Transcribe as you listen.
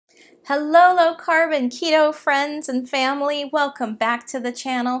Hello, low carb and keto friends and family. Welcome back to the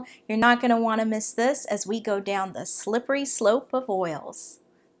channel. You're not going to want to miss this as we go down the slippery slope of oils.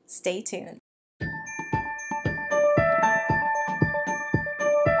 Stay tuned.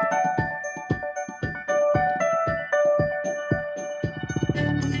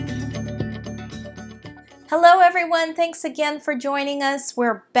 Hello everyone, thanks again for joining us.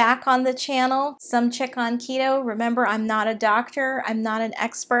 We're back on the channel, Some Chick on Keto. Remember, I'm not a doctor, I'm not an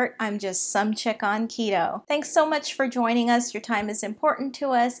expert, I'm just some chick on keto. Thanks so much for joining us. Your time is important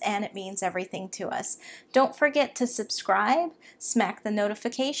to us and it means everything to us. Don't forget to subscribe, smack the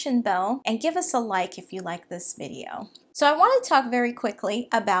notification bell, and give us a like if you like this video. So I want to talk very quickly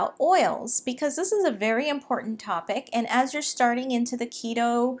about oils because this is a very important topic, and as you're starting into the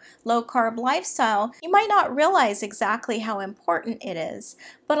keto low carb lifestyle, you might not realize exactly how important it is.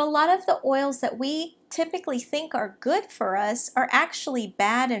 But a lot of the oils that we typically think are good for us are actually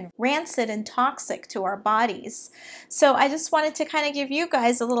bad and rancid and toxic to our bodies. So I just wanted to kind of give you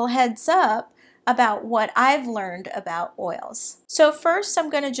guys a little heads up about what I've learned about oils. So first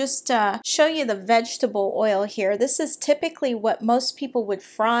I'm going to just show you the vegetable oil here. This is typically what most people would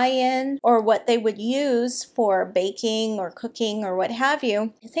fry in or what they would use for baking or cooking or what have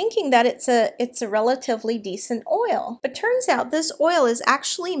you, thinking that it's a relatively decent oil. But turns out this oil is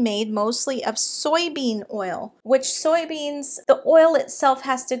actually made mostly of soybean oil, which soybeans, the oil itself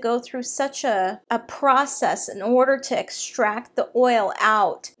has to go through such a process in order to extract the oil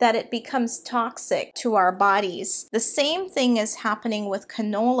out that it becomes toxic to our bodies. The same thing is happening with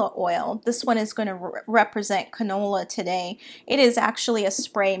canola oil. This one is going to represent canola today. It is actually a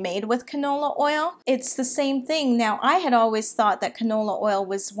spray made with canola oil. It's the same thing. Now, I had always thought that canola oil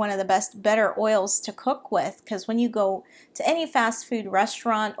was one of the better oils to cook with, because when you go to any fast food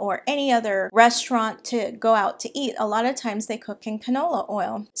restaurant or any other restaurant to go out to eat, a lot of times they cook in canola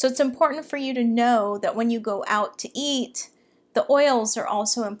oil. So it's important for you to know that when you go out to eat, the oils are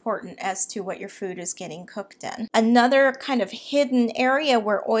also important as to what your food is getting cooked in. Another kind of hidden area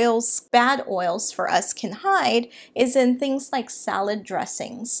where oils, bad oils for us, can hide is in things like salad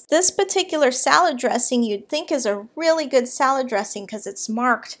dressings. This particular salad dressing you'd think is a really good salad dressing because it's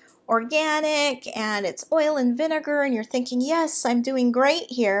marked organic and it's oil and vinegar, and you're thinking, yes, I'm doing great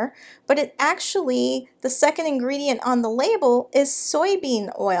here, but it actually, the second ingredient on the label is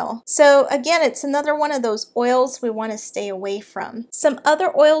soybean oil. So again, it's another one of those oils we want to stay away from. Some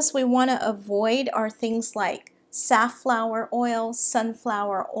other oils we want to avoid are things like safflower oil,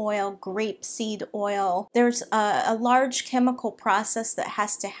 sunflower oil, grapeseed oil. There's a large chemical process that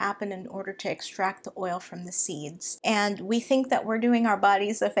has to happen in order to extract the oil from the seeds. And we think that we're doing our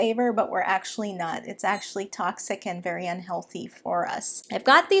bodies a favor, but we're actually not. It's actually toxic and very unhealthy for us. I've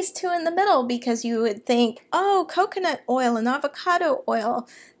got these two in the middle because you would think, oh, coconut oil and avocado oil,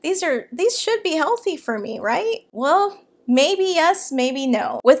 these should be healthy for me, right? Well, maybe yes, maybe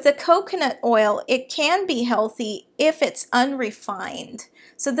no. With the coconut oil, it can be healthy if it's unrefined.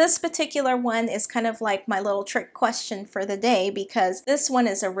 So this particular one is kind of like my little trick question for the day, because this one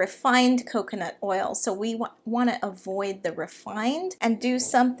is a refined coconut oil. So we want to avoid the refined and do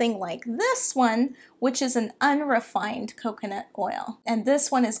something like this one, which is an unrefined coconut oil. And this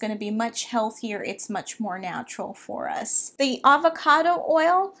one is going to be much healthier. It's much more natural for us. The avocado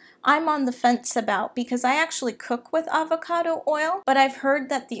oil, I'm on the fence about because I actually cook with avocado oil, but I've heard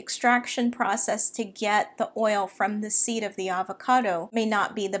that the extraction process to get the oil from the seed of the avocado may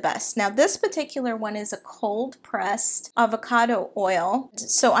not be the best. Now, this particular one is a cold pressed avocado oil,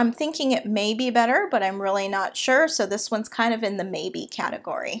 so I'm thinking it may be better, but I'm really not sure. So this one's kind of in the maybe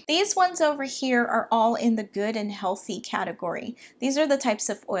category. These ones over here are all in the good and healthy category. These are the types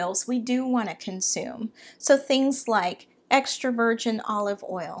of oils we do want to consume. So things like extra virgin olive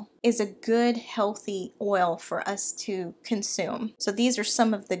oil is a good, healthy oil for us to consume. So these are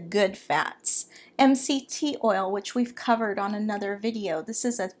some of the good fats. MCT oil, which we've covered on another video. This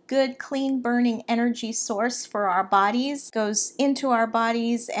is a good, clean burning energy source for our bodies, goes into our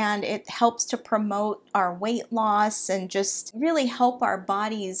bodies, and it helps to promote our weight loss and just really help our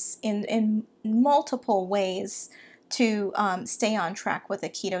bodies in multiple ways to stay on track with a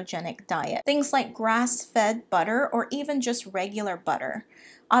ketogenic diet. Things like grass-fed butter or even just regular butter.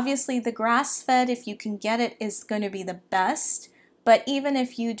 Obviously, the grass-fed, if you can get it, is going to be the best, but even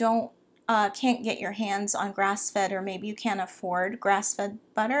if you can't get your hands on grass-fed, or maybe you can't afford grass-fed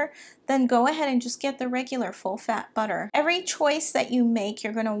butter, then go ahead and just get the regular full-fat butter. Every choice that you make,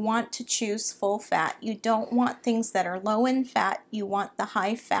 you're going to want to choose full-fat. You don't want things that are low in fat. You want the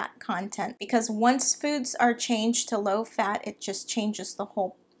high-fat content, because once foods are changed to low-fat, it just changes the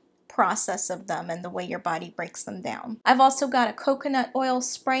whole process of them and the way your body breaks them down. I've also got a coconut oil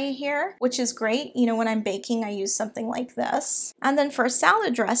spray here, which is great. You know, when I'm baking, I use something like this. And then for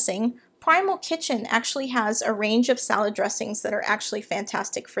salad dressing, Primal Kitchen actually has a range of salad dressings that are actually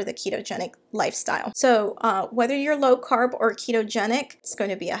fantastic for the ketogenic lifestyle. So whether you're low carb or ketogenic, it's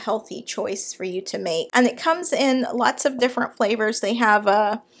going to be a healthy choice for you to make. And it comes in lots of different flavors. They have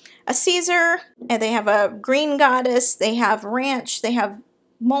a Caesar, and they have a Green Goddess, they have ranch, they have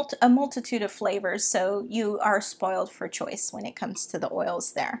a multitude of flavors, so you are spoiled for choice when it comes to the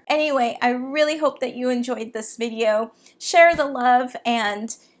oils there. Anyway, I really hope that you enjoyed this video. Share the love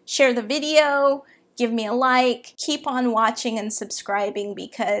and share the video, give me a like, keep on watching and subscribing,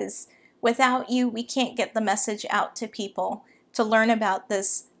 because without you, we can't get the message out to people to learn about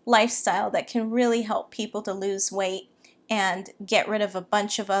this lifestyle that can really help people to lose weight and get rid of a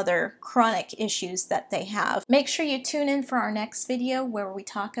bunch of other chronic issues that they have. Make sure you tune in for our next video where we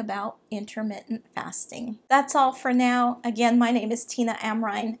talk about intermittent fasting. That's all for now. Again, my name is Tina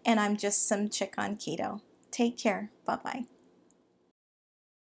Amrine, and I'm just some chick on keto. Take care. Bye-bye.